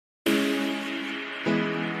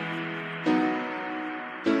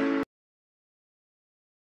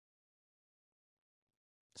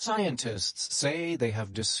Scientists say they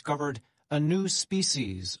have discovered a new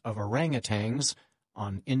species of orangutans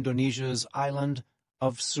on Indonesia's island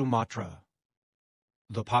of Sumatra.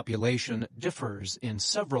 The population differs in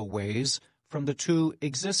several ways from the two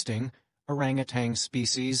existing orangutan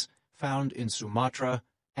species found in Sumatra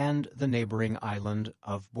and the neighboring island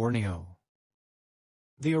of Borneo.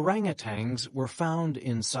 The orangutans were found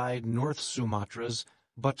inside North Sumatra's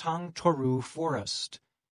Batang Toru forest,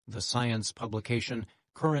 the science publication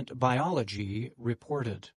Current Biology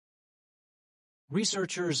reported.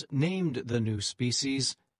 Researchers named the new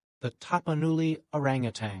species the Tapanuli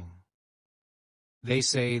orangutan. They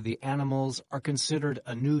say the animals are considered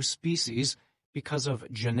a new species because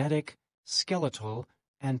of genetic, skeletal,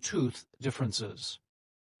 and tooth differences.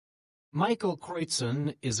 Michael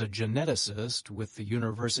Kreutzen is a geneticist with the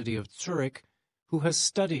University of Zurich who has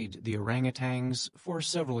studied the orangutans for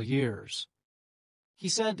several years. He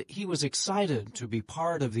said he was excited to be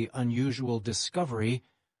part of the unusual discovery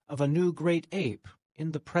of a new great ape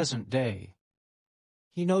in the present day.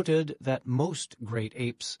 He noted that most great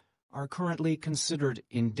apes are currently considered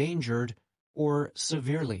endangered or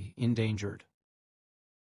severely endangered.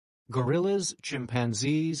 Gorillas,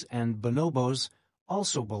 chimpanzees, and bonobos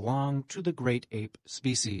also belong to the great ape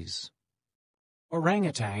species.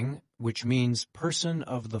 Orangutan, which means person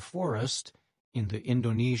of the forest in the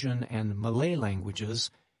Indonesian and Malay languages,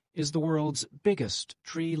 is the world's biggest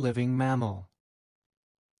tree-living mammal.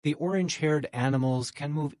 The orange-haired animals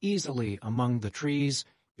can move easily among the trees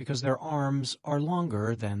because their arms are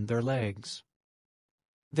longer than their legs.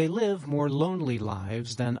 They live more lonely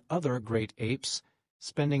lives than other great apes,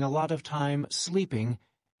 spending a lot of time sleeping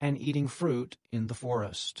and eating fruit in the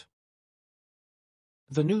forest.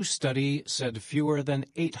 The new study said fewer than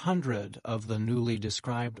 800 of the newly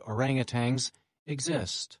described orangutans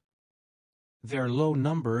exist. Their low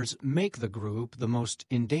numbers make the group the most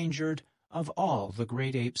endangered of all the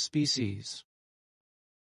great ape species.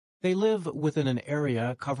 They live within an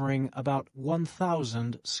area covering about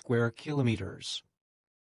 1,000 square kilometers.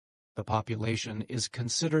 The population is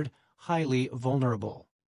considered highly vulnerable.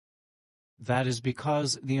 That is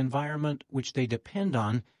because the environment which they depend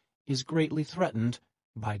on is greatly threatened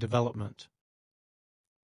by development.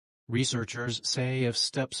 Researchers say if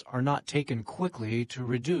steps are not taken quickly to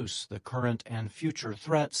reduce the current and future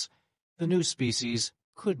threats, the new species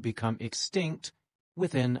could become extinct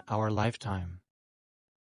within our lifetime.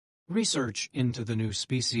 Research into the new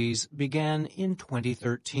species began in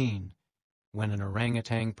 2013, when an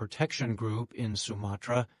orangutan protection group in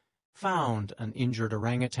Sumatra found an injured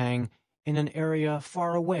orangutan in an area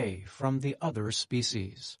far away from the other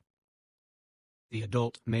species. The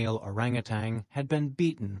adult male orangutan had been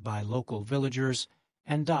beaten by local villagers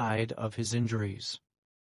and died of his injuries.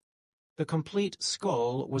 The complete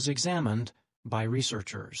skull was examined by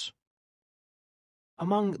researchers.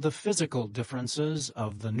 Among the physical differences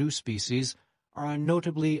of the new species are a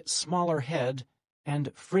notably smaller head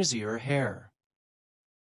and frizzier hair.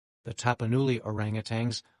 The Tapanuli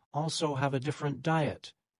orangutans also have a different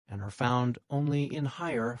diet and are found only in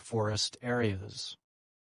higher forest areas.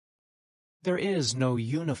 There is no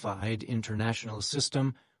unified international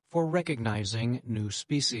system for recognizing new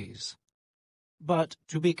species. But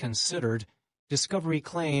to be considered, discovery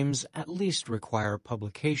claims at least require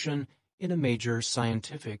publication in a major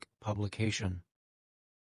scientific publication.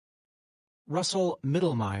 Russell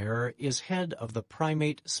Mittelmeier is head of the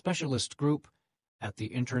Primate Specialist Group at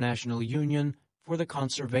the International Union for the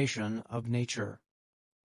Conservation of Nature.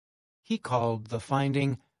 He called the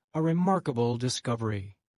finding a remarkable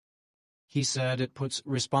discovery. He said it puts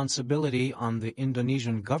responsibility on the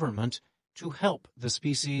Indonesian government to help the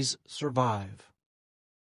species survive.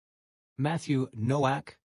 Matthew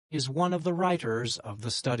Nowak is one of the writers of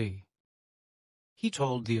the study. He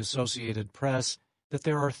told the Associated Press that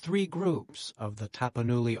there are 3 groups of the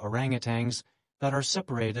Tapanuli orangutans that are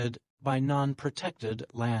separated by non-protected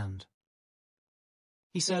land.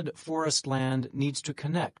 He said forest land needs to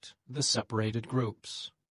connect the separated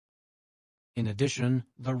groups. In addition,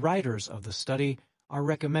 the writers of the study are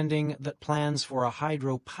recommending that plans for a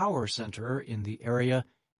hydropower center in the area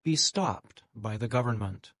be stopped by the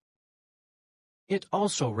government. It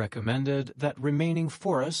also recommended that remaining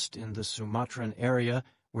forest in the Sumatran area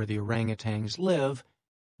where the orangutans live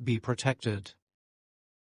be protected.